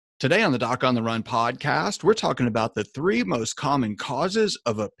Today on the Doc on the Run podcast, we're talking about the three most common causes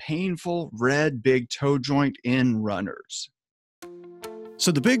of a painful red big toe joint in runners.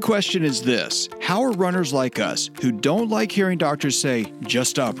 So the big question is this: how are runners like us, who don't like hearing doctors say, just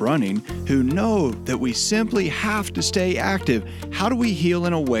stop running, who know that we simply have to stay active, how do we heal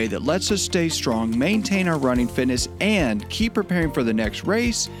in a way that lets us stay strong, maintain our running fitness, and keep preparing for the next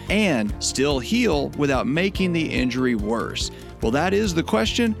race, and still heal without making the injury worse? Well, that is the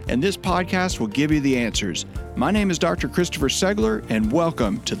question, and this podcast will give you the answers. My name is Dr. Christopher Segler, and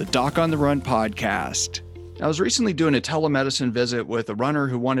welcome to the Doc on the Run podcast. I was recently doing a telemedicine visit with a runner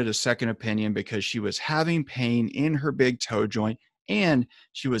who wanted a second opinion because she was having pain in her big toe joint, and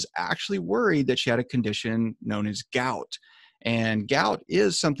she was actually worried that she had a condition known as gout. And gout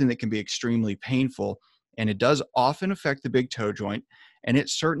is something that can be extremely painful, and it does often affect the big toe joint, and it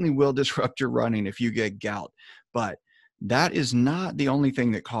certainly will disrupt your running if you get gout. But that is not the only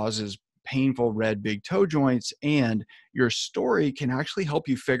thing that causes painful red big toe joints, and your story can actually help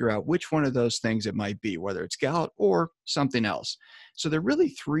you figure out which one of those things it might be, whether it's gout or something else. So there are really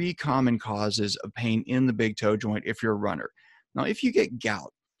three common causes of pain in the big toe joint if you're a runner. Now, if you get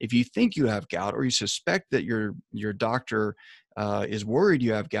gout, if you think you have gout or you suspect that your doctor is worried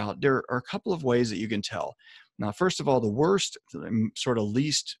you have gout, there are a couple of ways that you can tell. Now, first of all, the worst, sort of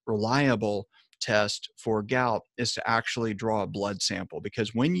least reliable test for gout is to actually draw a blood sample,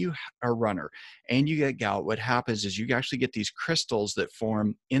 because when you are a runner and you get gout, what happens is you actually get these crystals that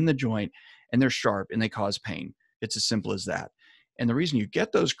form in the joint, and they're sharp and they cause pain. It's as simple as that. And the reason you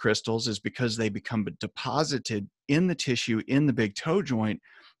get those crystals is because they become deposited in the tissue in the big toe joint,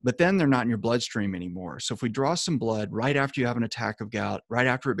 but then they're not in your bloodstream anymore. So if we draw some blood right after you have an attack of gout, right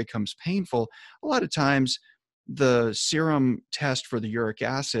after it becomes painful, a lot of times the serum test for the uric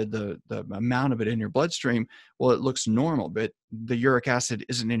acid, the amount of it in your bloodstream, well, it looks normal, but the uric acid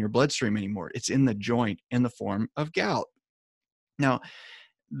isn't in your bloodstream anymore. It's in the joint in the form of gout. Now,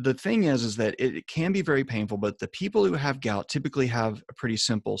 the thing is that it can be very painful, but the people who have gout typically have a pretty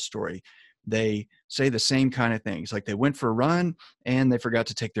simple story. They say the same kind of things, like they went for a run and they forgot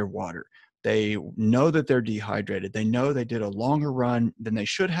to take their water. They know that they're dehydrated. They know they did a longer run than they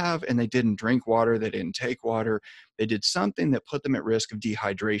should have, and they didn't drink water. They didn't take water. They did something that put them at risk of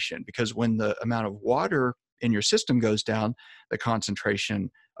dehydration, because when the amount of water in your system goes down, the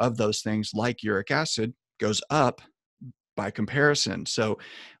concentration of those things like uric acid goes up by comparison. So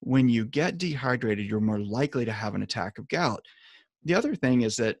when you get dehydrated, you're more likely to have an attack of gout. The other thing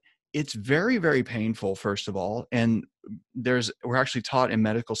is that it's very, very painful, first of all. And we're actually taught in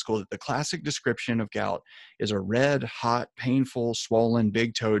medical school that the classic description of gout is a red, hot, painful, swollen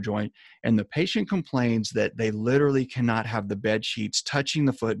big toe joint. And the patient complains that they literally cannot have the bed sheets touching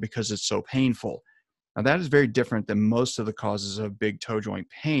the foot because it's so painful. Now, that is very different than most of the causes of big toe joint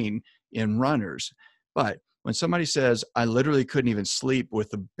pain in runners. But when somebody says, I literally couldn't even sleep with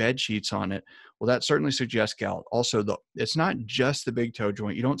the bed sheets on it, well, that certainly suggests gout. Also, it's not just the big toe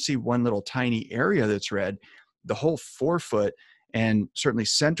joint. You don't see one little tiny area that's red. The whole forefoot, and certainly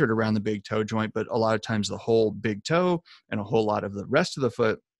centered around the big toe joint, but a lot of times the whole big toe and a whole lot of the rest of the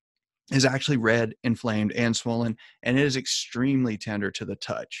foot is actually red, inflamed, and swollen, and it is extremely tender to the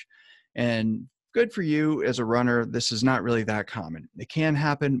touch. And good for you as a runner, this is not really that common. It can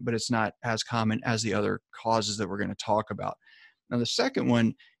happen, but it's not as common as the other causes that we're going to talk about. Now, the second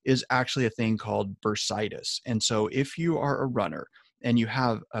one is actually a thing called bursitis. And so if you are a runner and you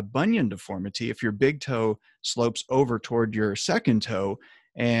have a bunion deformity, if your big toe slopes over toward your second toe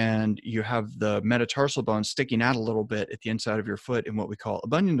and you have the metatarsal bone sticking out a little bit at the inside of your foot in what we call a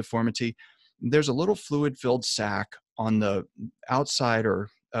bunion deformity, there's a little fluid-filled sac on the outside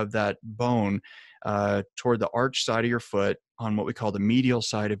of that bone toward the arch side of your foot on what we call the medial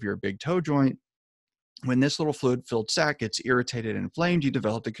side of your big toe joint. When this little fluid-filled sac gets irritated and inflamed, you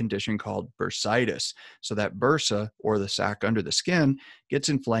develop a condition called bursitis. So that bursa, or the sac under the skin, gets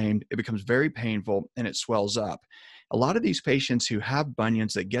inflamed, it becomes very painful, and it swells up. A lot of these patients who have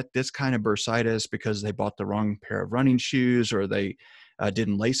bunions that get this kind of bursitis because they bought the wrong pair of running shoes, or they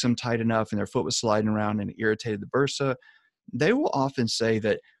didn't lace them tight enough and their foot was sliding around and it irritated the bursa, they will often say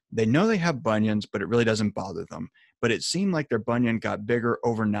that they know they have bunions, but it really doesn't bother them. But it seemed like their bunion got bigger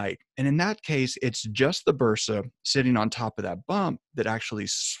overnight. And in that case, it's just the bursa sitting on top of that bump that actually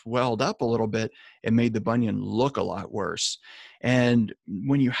swelled up a little bit and made the bunion look a lot worse. And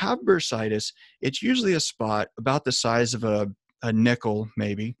when you have bursitis, it's usually a spot about the size of a nickel,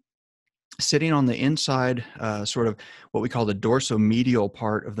 maybe, sitting on the inside, sort of what we call the dorsomedial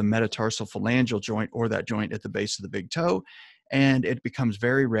part of the metatarsal phalangeal joint, or that joint at the base of the big toe. and it becomes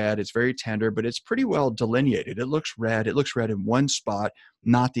very red. It's very tender, but it's pretty well delineated. It looks red. It looks red in one spot,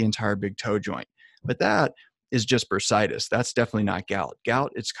 not the entire big toe joint. But that is just bursitis. That's definitely not gout.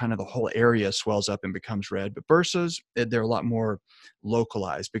 Gout, it's kind of the whole area swells up and becomes red. But bursas, they're a lot more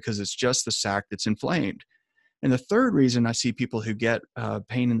localized because it's just the sac that's inflamed. And the third reason I see people who get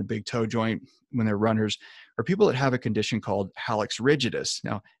pain in the big toe joint when they're runners are people that have a condition called hallux rigidus.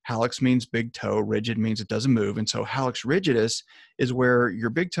 Now, hallux means big toe, rigid means it doesn't move. And so hallux rigidus is where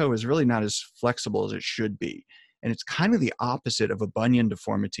your big toe is really not as flexible as it should be. And it's kind of the opposite of a bunion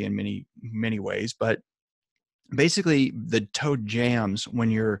deformity in many, many ways. But basically, the toe jams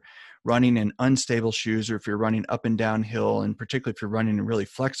when you're running in unstable shoes, or if you're running up and down hill, and particularly if you're running in really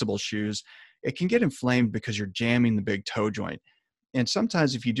flexible shoes, it can get inflamed because you're jamming the big toe joint. And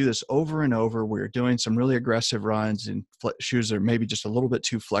sometimes if you do this over and over, where you're doing some really aggressive runs and shoes that are maybe just a little bit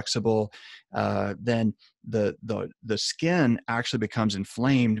too flexible, then the skin actually becomes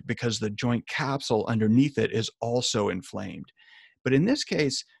inflamed because the joint capsule underneath it is also inflamed. But in this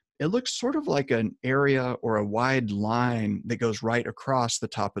case, it looks sort of like an area or a wide line that goes right across the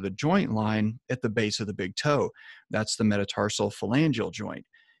top of the joint line at the base of the big toe. That's the metatarsal phalangeal joint.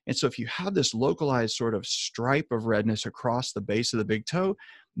 And so if you have this localized sort of stripe of redness across the base of the big toe,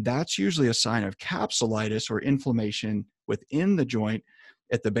 that's usually a sign of capsulitis or inflammation within the joint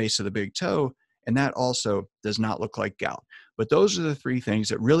at the base of the big toe. And that also does not look like gout. But those are the three things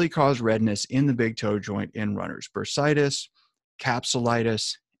that really cause redness in the big toe joint in runners: bursitis,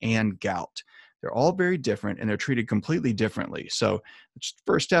 capsulitis, and gout. They're all very different and they're treated completely differently. So the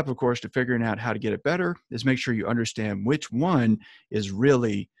first step, of course, to figuring out how to get it better is make sure you understand which one is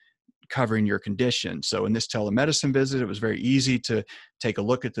really covering your condition. So in this telemedicine visit, it was very easy to take a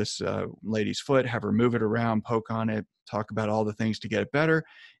look at this lady's foot, have her move it around, poke on it, talk about all the things to get it better.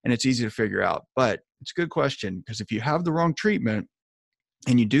 And it's easy to figure out. But it's a good question, because if you have the wrong treatment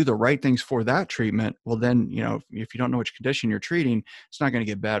and you do the right things for that treatment, well then, if you don't know which condition you're treating, it's not going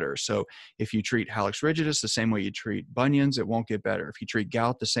to get better. So if you treat hallux rigidus the same way you treat bunions, it won't get better. If you treat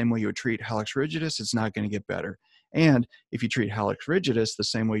gout the same way you would treat hallux rigidus, it's not going to get better. And if you treat hallux rigidus the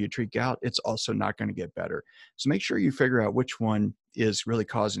same way you treat gout, it's also not going to get better. So make sure you figure out which one is really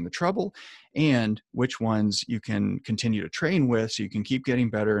causing the trouble and which ones you can continue to train with so you can keep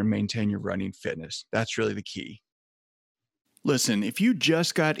getting better and maintain your running fitness. That's really the key. Listen, if you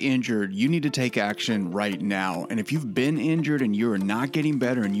just got injured, you need to take action right now. And if you've been injured and you are not getting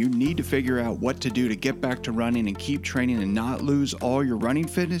better and you need to figure out what to do to get back to running and keep training and not lose all your running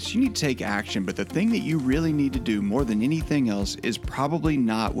fitness, you need to take action. But the thing that you really need to do more than anything else is probably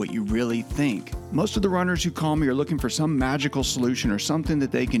not what you really think. Most of the runners who call me are looking for some magical solution or something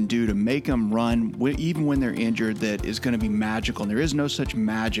that they can do to make them run even when they're injured that is going to be magical. And there is no such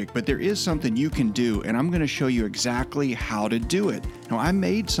magic, but there is something you can do. And I'm going to show you exactly how to do it. Now, I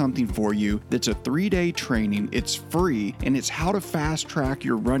made something for you that's a 3-day training. It's free, and it's how to fast track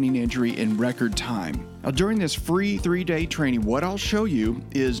your running injury in record time. Now, during this free 3-day training, what I'll show you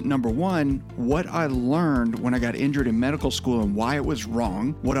is, number one, what I learned when I got injured in medical school and why it was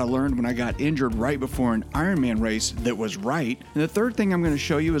wrong, what I learned when I got injured right before an Ironman race that was right, and the third thing I'm going to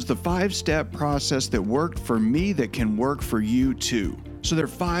show you is the 5-step process that worked for me that can work for you too. So there are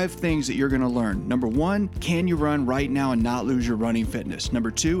 5 things that you're going to learn. Number 1, can you run right now and not lose your running fitness? Number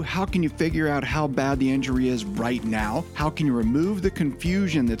 2, how can you figure out how bad the injury is right now? How can you remove the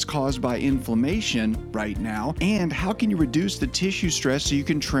confusion that's caused by inflammation right now? And how can you reduce the tissue stress so you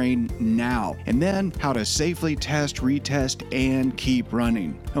can train now? And then how to safely test, retest, and keep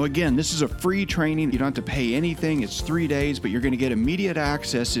running. Now again, this is a free training. You don't have to pay anything. It's 3 days, but you're going to get immediate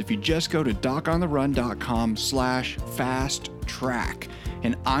access if you just go to docontherun.com/fast-track.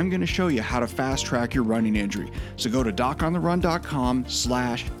 And I'm going to show you how to fast track your running injury. So go to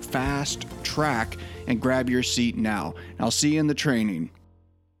docontherun.com/fast-track and grab your seat now. And I'll see you in the training.